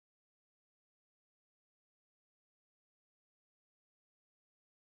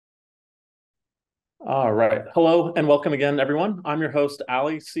All right. Hello and welcome again, everyone. I'm your host,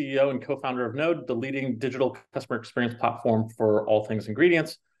 Ali, CEO and co-founder of Knowde, the leading digital customer experience platform for all things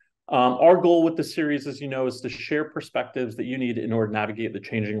ingredients. Our goal with this series, as you know, is to share perspectives that you need in order to navigate the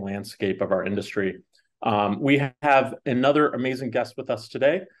changing landscape of our industry. We have another amazing guest with us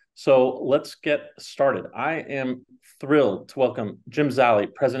today. So let's get started. I am thrilled to welcome Jim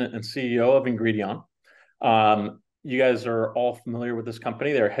Zallie, President and CEO of Ingredion. You guys are all familiar with this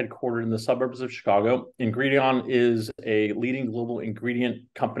company. They're headquartered in the suburbs of Chicago. Ingredion is a leading global ingredient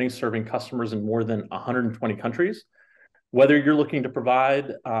company serving customers in more than 120 countries. Whether you're looking to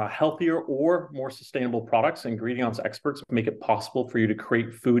provide healthier or more sustainable products, Ingredion's experts make it possible for you to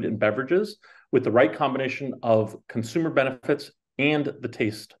create food and beverages with the right combination of consumer benefits and the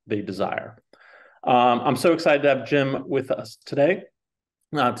taste they desire. I'm so excited to have Jim with us today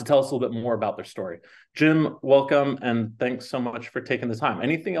to tell us a little bit more about their story. Jim, welcome, and thanks so much for taking the time.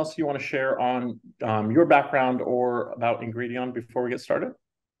 Anything else you want to share on your background or about Ingredion before we get started?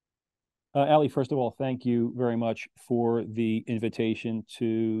 Ali, first of all, thank you very much for the invitation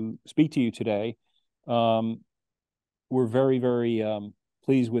to speak to you today. We're very, very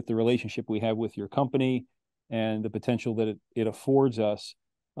pleased with the relationship we have with your company and the potential that it affords us.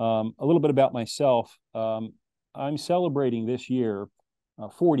 A little bit about myself. I'm celebrating this year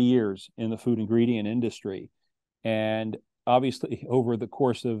 40 years in the food ingredient industry. And obviously, over the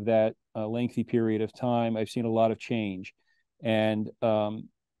course of that lengthy period of time, I've seen a lot of change. And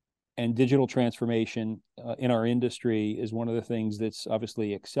digital transformation in our industry is one of the things that's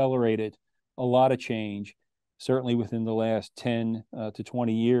obviously accelerated a lot of change, certainly within the last 10 to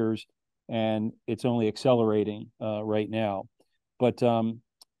 20 years, and it's only accelerating right now. But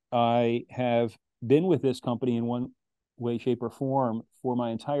I have been with this company in one way, shape, or form for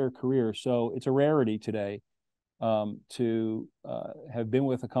my entire career, so it's a rarity today to have been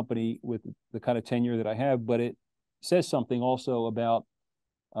with a company with the kind of tenure that I have, but it says something also about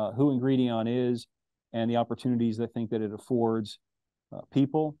who Ingredion is and the opportunities I think that it affords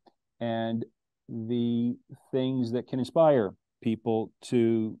people and the things that can inspire people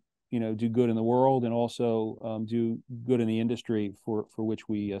to do good in the world and also do good in the industry for which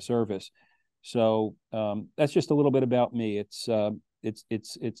we service. So that's just a little bit about me. It's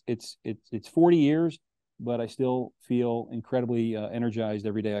 40 years, but I still feel incredibly energized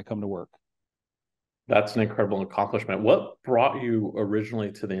every day I come to work. That's an incredible accomplishment. What brought you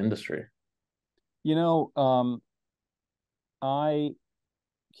originally to the industry? I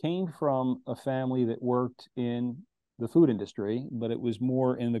came from a family that worked in the food industry, but it was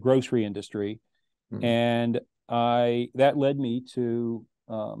more in the grocery industry. Mm-hmm. And that led me to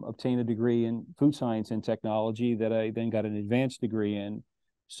obtain a degree in food science and technology that I then got an advanced degree in.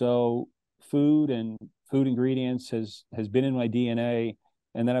 So food and food ingredients has been in my DNA.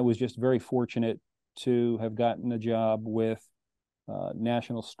 And then I was just very fortunate to have gotten a job with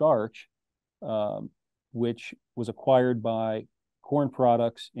National Starch, which was acquired by Corn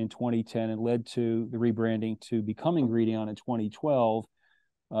Products in 2010 and led to the rebranding to become Ingredion in 2012,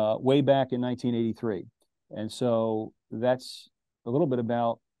 way back in 1983. And so that's a little bit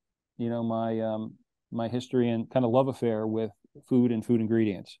about, my history and kind of love affair with food and food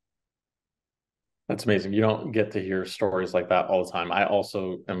ingredients. That's amazing. You don't get to hear stories like that all the time. I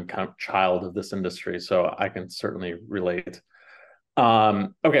also am kind of child of this industry, so I can certainly relate.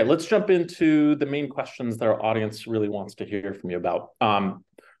 Okay, let's jump into the main questions that our audience really wants to hear from you about.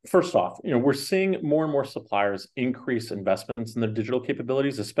 First off, we're seeing more and more suppliers increase investments in their digital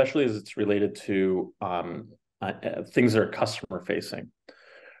capabilities, especially as it's related to things that are customer facing.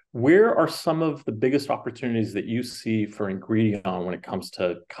 Where are some of the biggest opportunities that you see for Ingredion when it comes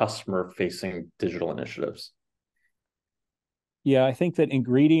to customer-facing digital initiatives? Yeah, I think that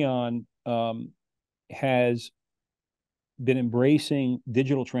Ingredion has been embracing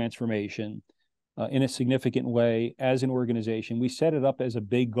digital transformation in a significant way as an organization. We set it up as a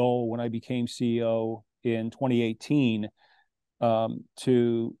big goal when I became CEO in 2018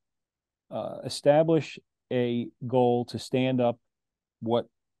 to establish a goal to stand up what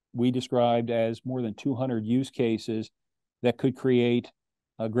we described as more than 200 use cases that could create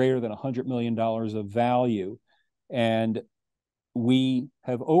greater than $100 million of value. And we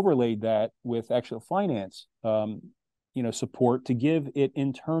have overlaid that with actual finance support to give it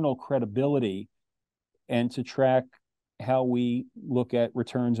internal credibility and to track how we look at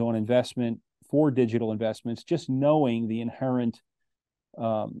returns on investment for digital investments, just knowing the inherent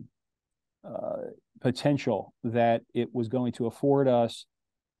potential that it was going to afford us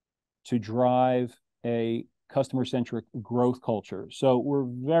to drive a customer-centric growth culture. So we're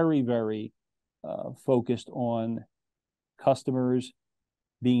very, very focused on customers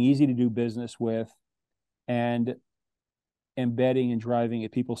being easy to do business with, and embedding and driving a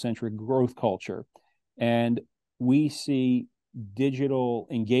people-centric growth culture. And we see digital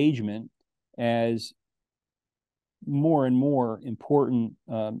engagement as more and more important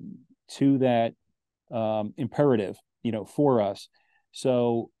to that imperative, for us.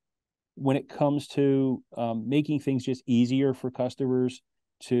 So when it comes to making things just easier for customers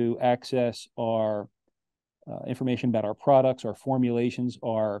to access our information about our products, our formulations,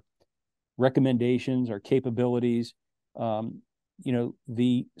 our recommendations, our capabilities,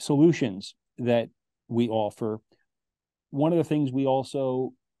 the solutions that we offer. One of the things we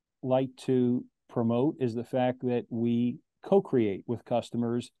also like to promote is the fact that we co-create with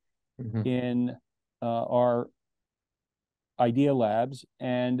customers in our idea labs,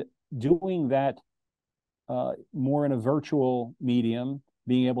 and doing that more in a virtual medium,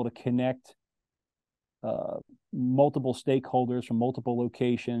 being able to connect multiple stakeholders from multiple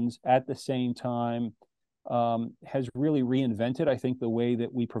locations at the same time has really reinvented, I think, the way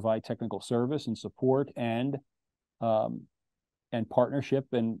that we provide technical service and support and partnership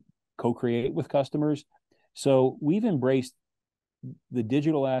and co-create with customers. So we've embraced the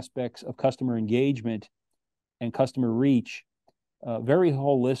digital aspects of customer engagement and customer reach very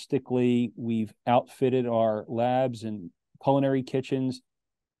holistically. We've outfitted our labs and culinary kitchens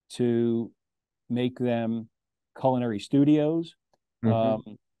to make them culinary studios.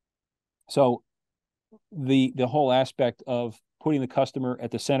 So the whole aspect of putting the customer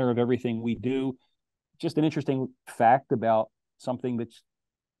at the center of everything we do. Just an interesting fact about something that's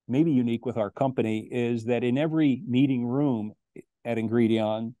maybe unique with our company is that in every meeting room at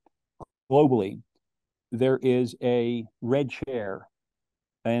Ingredion globally, there is a red chair,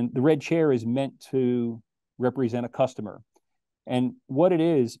 and the red chair is meant to represent a customer. And what it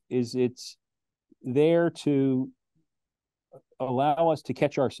is it's there to allow us to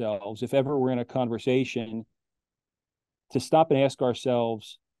catch ourselves if ever we're in a conversation, to stop and ask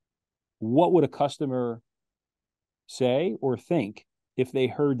ourselves, what would a customer say or think if they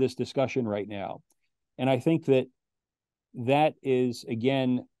heard this discussion right now? And I think that is,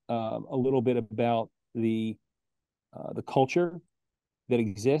 again, a little bit about the culture that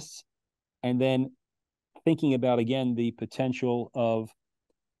exists, and then thinking about, again, the potential of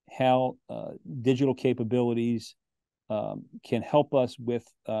how digital capabilities can help us with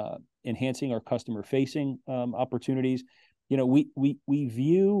enhancing our customer-facing opportunities. We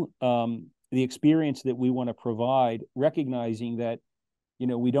view the experience that we want to provide, recognizing that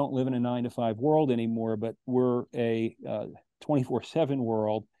we don't live in a 9-to-5 world anymore, but we're a 24/7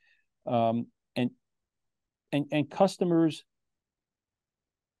 world, and customers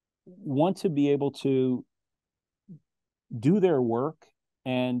want to be able to do their work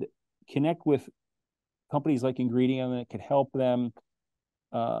and connect with companies like Ingredion that can help them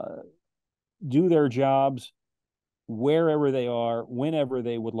do their jobs wherever they are, whenever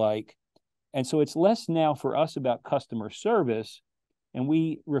they would like. And so it's less now for us about customer service, and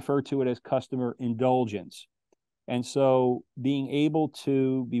we refer to it as customer indulgence. And so being able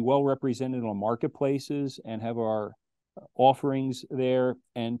to be well represented on marketplaces and have our offerings there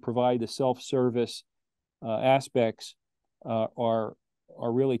and provide the self-service aspects are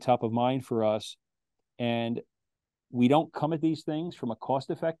really top of mind for us. And we don't come at these things from a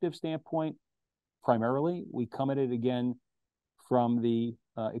cost-effective standpoint primarily. We come at it, again, from the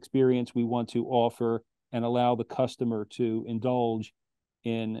experience we want to offer and allow the customer to indulge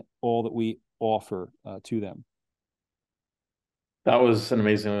in all that we offer to them. That was an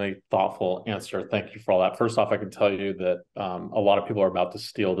amazingly thoughtful answer. Thank you for all that. First off, I can tell you that a lot of people are about to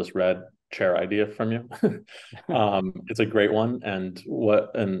steal this red chair idea from you. It's a great one, and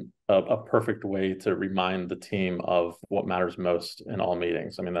a perfect way to remind the team of what matters most in all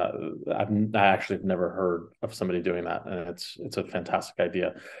meetings. I mean, I actually have never heard of somebody doing that, and it's a fantastic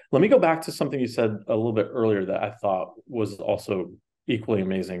idea. Let me go back to something you said a little bit earlier that I thought was also equally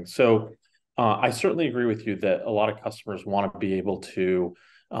amazing. So I certainly agree with you that a lot of customers want to be able to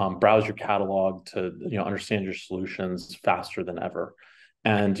browse your catalog to understand your solutions faster than ever.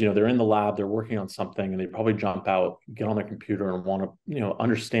 And they're in the lab, they're working on something, and they probably jump out, get on their computer, and want to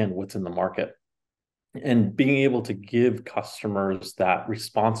understand what's in the market. And being able to give customers that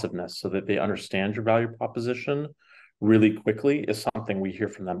responsiveness so that they understand your value proposition really quickly is something we hear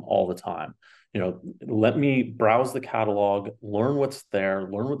from them all the time. Let me browse the catalog, learn what's there,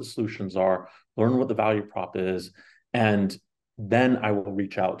 learn what the solutions are, learn what the value prop is, and then I will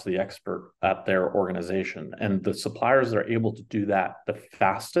reach out to the expert at their organization. And the suppliers that are able to do that the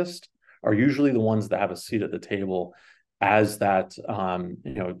fastest are usually the ones that have a seat at the table as that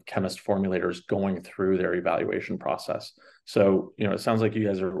chemist formulator is going through their evaluation process. So it sounds like you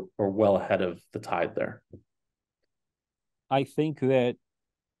guys are well ahead of the tide there. I think that,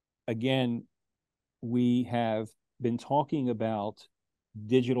 again, we have been talking about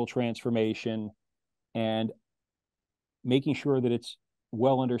digital transformation and making sure that it's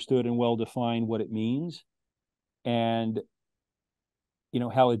well understood and well defined what it means, and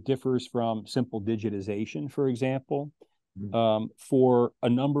how it differs from simple digitization, for example, for a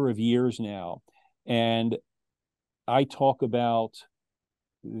number of years now. And I talk about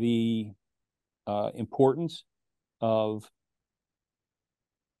the importance of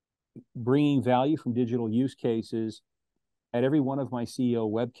bringing value from digital use cases at every one of my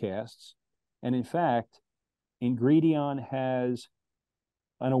CEO webcasts. And in fact, Ingredion has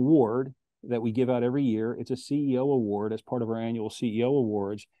an award that we give out every year. It's a CEO award as part of our annual CEO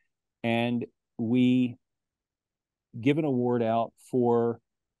awards. And we give an award out for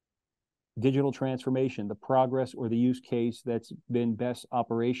digital transformation, the progress or the use case that's been best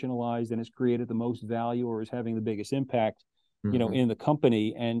operationalized and has created the most value or is having the biggest impact, in the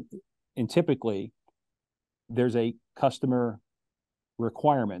company. And typically there's a customer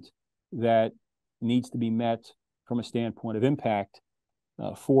requirement that needs to be met from a standpoint of impact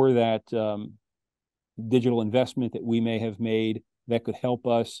for that digital investment that we may have made that could help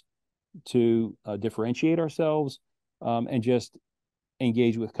us to differentiate ourselves and just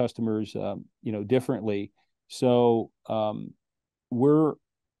engage with customers, differently. So we're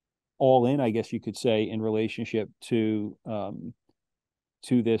all in, I guess you could say, in relationship to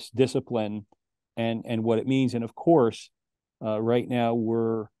this discipline and what it means. And of course, right now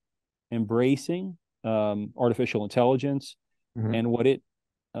we're embracing artificial intelligence and what it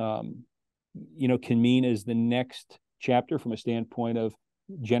can mean as the next chapter from a standpoint of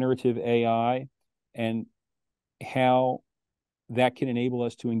generative AI and how that can enable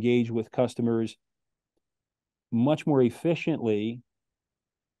us to engage with customers much more efficiently,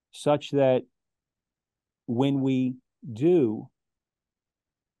 such that when we do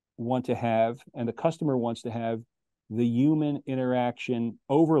want to have, and the customer wants to have, the human interaction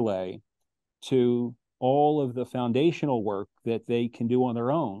overlay to all of the foundational work that they can do on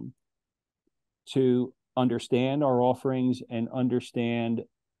their own to understand our offerings and understand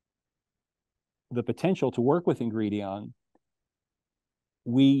the potential to work with Ingredion,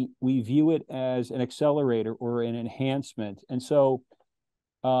 we view it as an accelerator or an enhancement. And so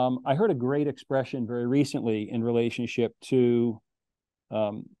I heard a great expression very recently in relationship to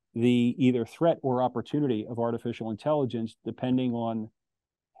the either threat or opportunity of artificial intelligence, depending on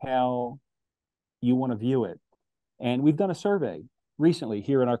how you want to view it. And we've done a survey recently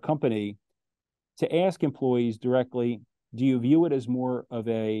here in our company to ask employees directly, do you view it as more of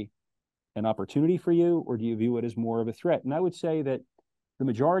an opportunity for you, or do you view it as more of a threat? And I would say that the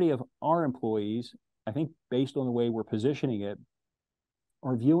majority of our employees, I think based on the way we're positioning it,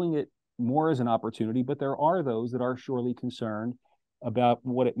 are viewing it more as an opportunity, but there are those that are surely concerned about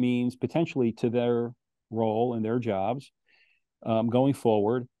what it means potentially to their role and their jobs going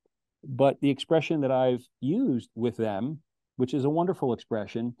forward. But the expression that I've used with them, which is a wonderful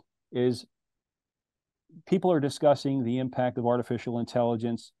expression, is people are discussing the impact of artificial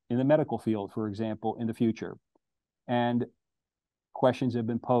intelligence in the medical field, for example, in the future. And questions have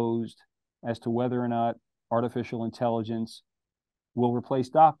been posed as to whether or not artificial intelligence will replace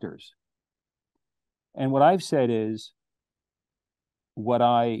doctors. And what I've said is, what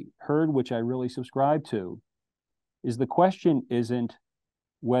I heard, which I really subscribe to, is the question isn't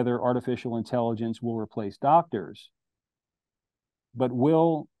whether artificial intelligence will replace doctors, but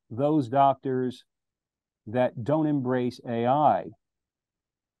will those doctors that don't embrace AI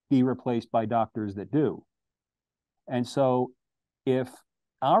be replaced by doctors that do? And so if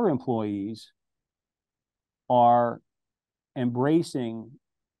our employees are embracing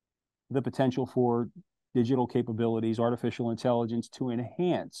the potential for digital capabilities, artificial intelligence, to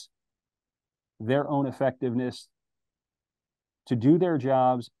enhance their own effectiveness, to do their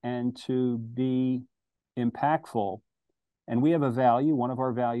jobs and to be impactful. And we have a value. One of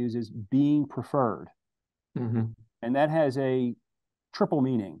our values is being preferred. And that has a triple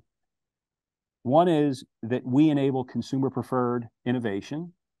meaning. One is that we enable consumer preferred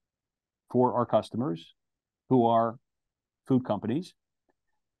innovation for our customers, who are food companies.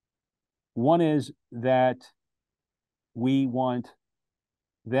 One is that we want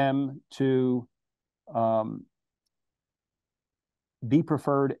them to be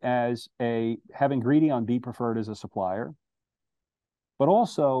preferred as have Ingredion be preferred as a supplier, but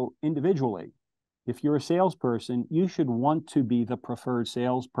also individually. If you're a salesperson, you should want to be the preferred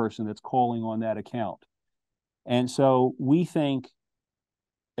salesperson that's calling on that account. And so we think,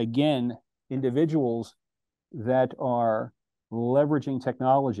 again, individuals that are leveraging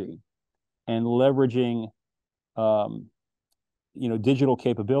technology and leveraging digital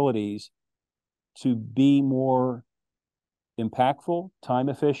capabilities to be more impactful, time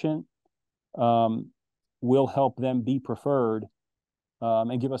efficient, will help them be preferred,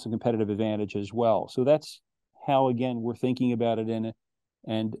 and give us a competitive advantage as well. So that's how, again, we're thinking about it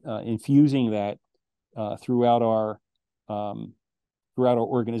and infusing that throughout our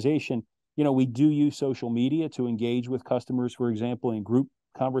organization. We do use social media to engage with customers, for example, in group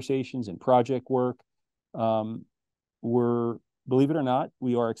conversations and project work. Believe it or not,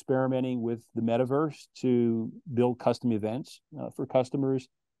 we are experimenting with the metaverse to build custom events for customers,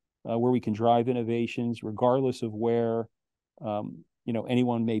 where we can drive innovations regardless of where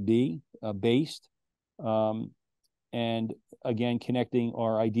anyone may be based. And again, connecting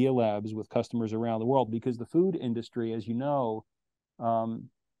our idea labs with customers around the world, because the food industry, as you know,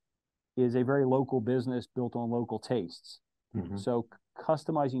 is a very local business built on local tastes. Mm-hmm. So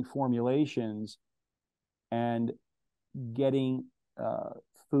customizing formulations and getting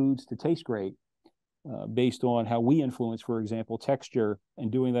foods to taste great based on how we influence, for example, texture, and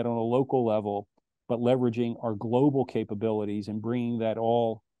doing that on a local level, but leveraging our global capabilities and bringing that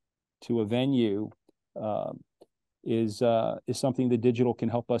all to a venue is something that digital can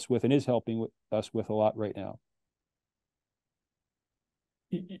help us with, and is helping us with a lot right now.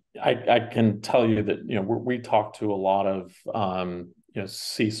 I can tell you that we talk to a lot of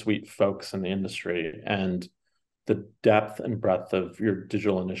C-suite folks in the industry, and the depth and breadth of your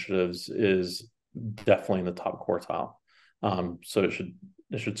digital initiatives is definitely in the top quartile. So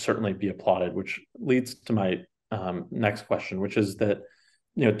it should certainly be applauded, which leads to my next question, which is that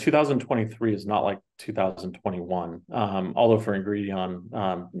 2023 is not like 2021. Although for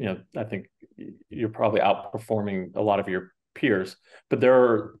Ingredion, I think you're probably outperforming a lot of your peers, but there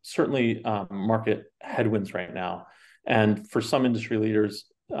are certainly market headwinds right now. And for some industry leaders,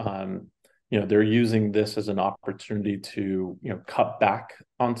 they're using this as an opportunity to, cut back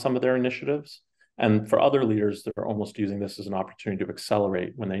on some of their initiatives. And for other leaders, they're almost using this as an opportunity to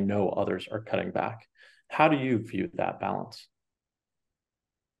accelerate when they know others are cutting back. How do you view that balance?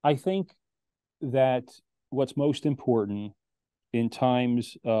 I think that what's most important in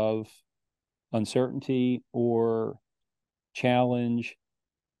times of uncertainty or challenge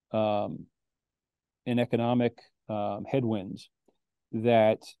and economic headwinds,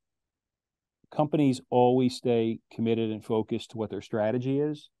 that companies always stay committed and focused to what their strategy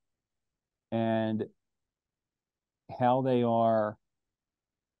is and how they are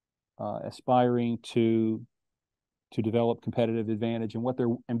aspiring to develop competitive advantage,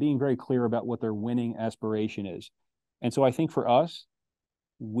 and being very clear about what their winning aspiration is. And so I think for us,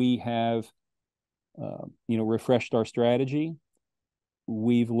 we have refreshed our strategy.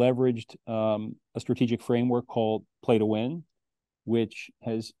 We've leveraged a strategic framework called Play to Win, which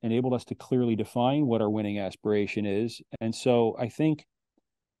has enabled us to clearly define what our winning aspiration is. And so I think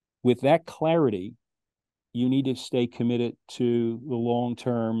with that clarity, you need to stay committed to the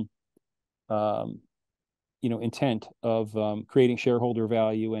long-term intent of creating shareholder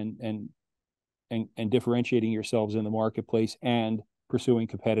value and differentiating yourselves in the marketplace and pursuing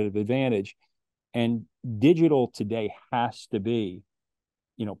competitive advantage. And digital today has to be,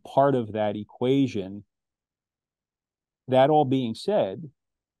 part of that equation. That all being said,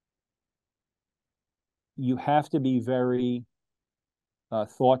 you have to be very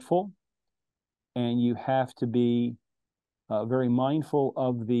thoughtful, and you have to be very mindful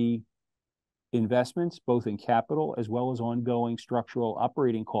of the investments, both in capital as well as ongoing structural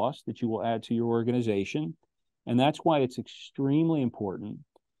operating costs that you will add to your organization. And that's why it's extremely important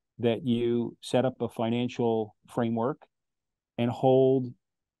that you set up a financial framework and hold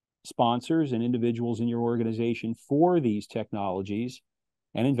sponsors and individuals in your organization for these technologies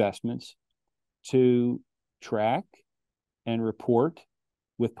and investments to track and report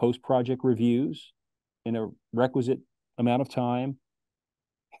with post-project reviews in a requisite amount of time.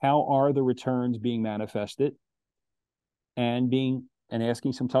 How are the returns being manifested? And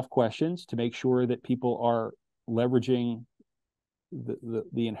asking some tough questions to make sure that people are leveraging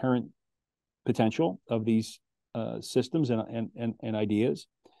the inherent potential of these systems and ideas.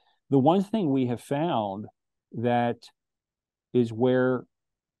 The one thing we have found that is where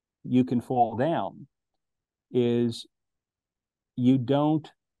you can fall down is you don't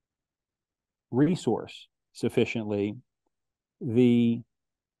resource sufficiently the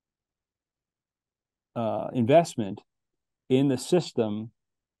investment in the system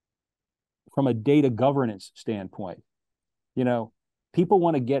from a data governance standpoint. People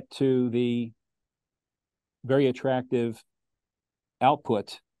want to get to the very attractive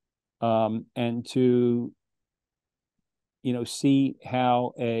output, and to see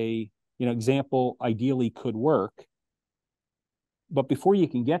how a example ideally could work. But before you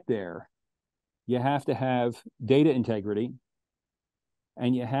can get there, you have to have data integrity,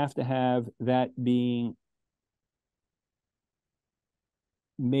 and you have to have that being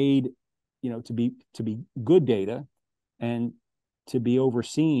made, to be good data, and to be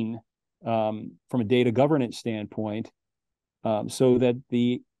overseen from a data governance standpoint, so that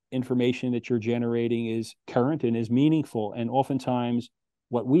the information that you're generating is current and is meaningful. And oftentimes,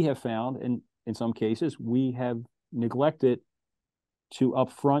 what we have found, and in some cases, we have neglected to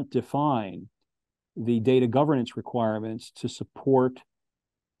upfront define the data governance requirements to support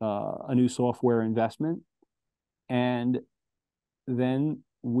a new software investment, and then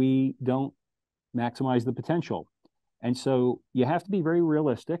we don't maximize the potential. And so you have to be very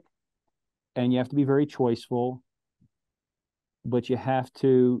realistic, and you have to be very choiceful, but you have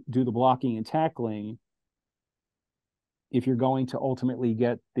to do the blocking and tackling if you're going to ultimately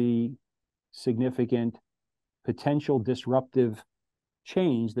get the significant potential disruptive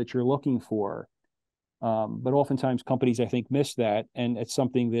change that you're looking for. But oftentimes companies, I think, miss that. And it's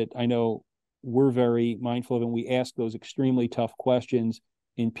something that I know we're very mindful of, and we ask those extremely tough questions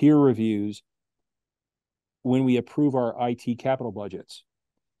in peer reviews when we approve our IT capital budgets.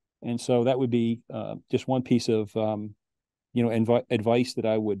 And so that would be just one piece of advice that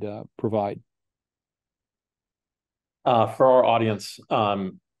I would provide. For our audience,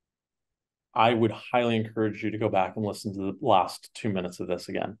 I would highly encourage you to go back and listen to the last 2 minutes of this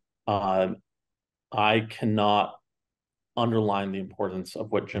again. I cannot underline the importance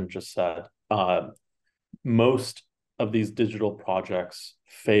of what Jim just said. Most of these digital projects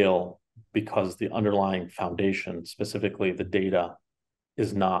fail because the underlying foundation, specifically the data,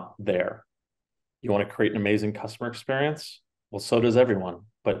 is not there. You want to create an amazing customer experience? Well, so does everyone.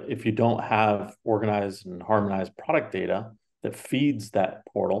 But if you don't have organized and harmonized product data that feeds that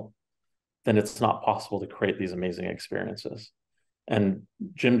portal, then it's not possible to create these amazing experiences. And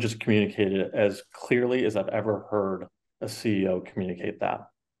Jim just communicated it as clearly as I've ever heard a CEO communicate that.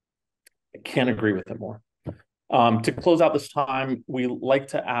 I can't agree with it more. To close out this time, we like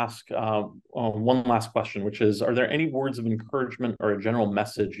to ask one last question, which is, are there any words of encouragement or a general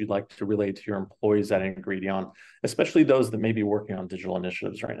message you'd like to relay to your employees at Ingredion, especially those that may be working on digital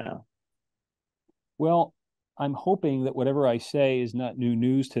initiatives right now? Well, I'm hoping that whatever I say is not new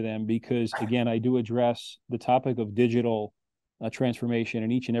news to them, because, again, I do address the topic of digital transformation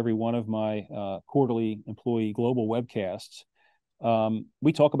in each and every one of my quarterly employee global webcasts.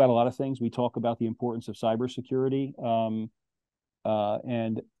 We talk about a lot of things. We talk about the importance of cybersecurity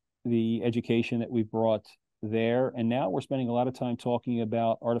and the education that we've brought there. And now we're spending a lot of time talking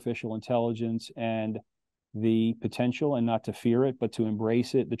about artificial intelligence and the potential, and not to fear it, but to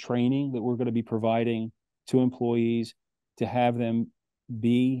embrace it, the training that we're going to be providing to employees to have them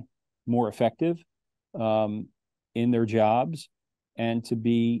be more effective in their jobs, and to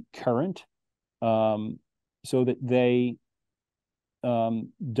be current, so that they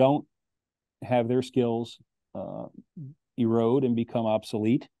don't have their skills erode and become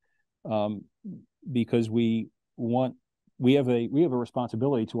obsolete, because we have a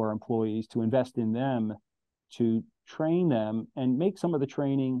responsibility to our employees to invest in them, to train them, and make some of the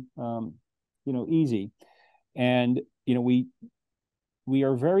training easy. And we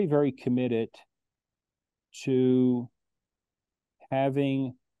are very, very committed to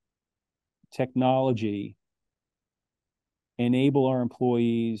having technology enable our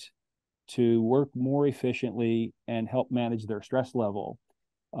employees to work more efficiently and help manage their stress level,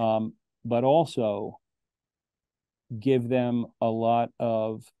 but also give them a lot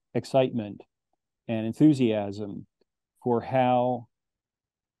of excitement and enthusiasm for how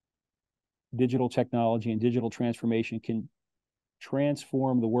digital technology and digital transformation can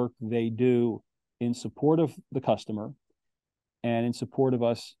transform the work they do in support of the customer and in support of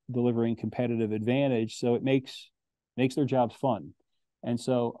us delivering competitive advantage. So it makes their jobs fun. And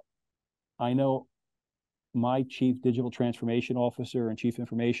so I know my chief digital transformation officer and chief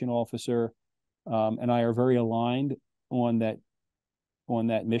information officer and I are very aligned on that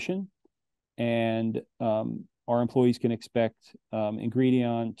mission. And our employees can expect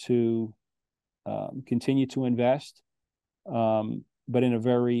Ingredion to continue to invest, but in a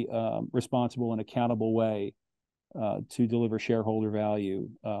very responsible and accountable way to deliver shareholder value,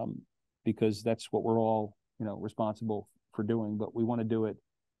 because that's what we're all responsible for doing. But we want to do it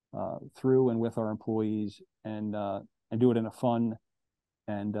through and with our employees, and do it in a fun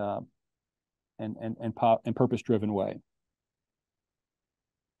and purpose-driven way.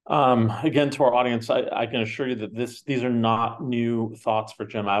 Again, to our audience, I can assure you that these are not new thoughts for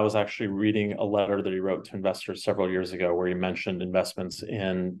Jim. I was actually reading a letter that he wrote to investors several years ago where he mentioned investments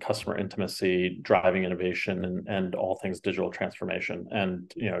in customer intimacy, driving innovation, and all things digital transformation.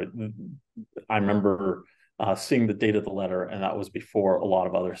 And, I remember seeing the date of the letter, and that was before a lot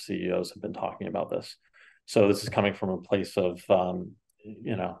of other CEOs have been talking about this. So this is coming from a place of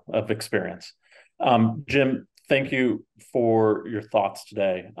experience. Jim, thank you for your thoughts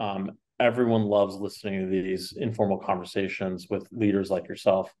today. Everyone loves listening to these informal conversations with leaders like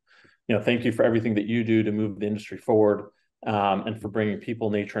yourself. Thank you for everything that you do to move the industry forward, and for bringing people,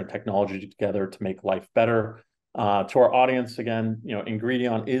 nature, and technology together to make life better. To our audience, again,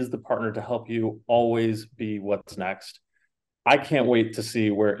 Ingredion is the partner to help you always be what's next. I can't wait to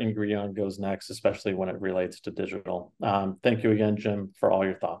see where Ingredion goes next, especially when it relates to digital. Thank you again, Jim, for all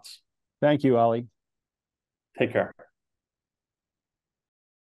your thoughts. Thank you, Ali. Take care.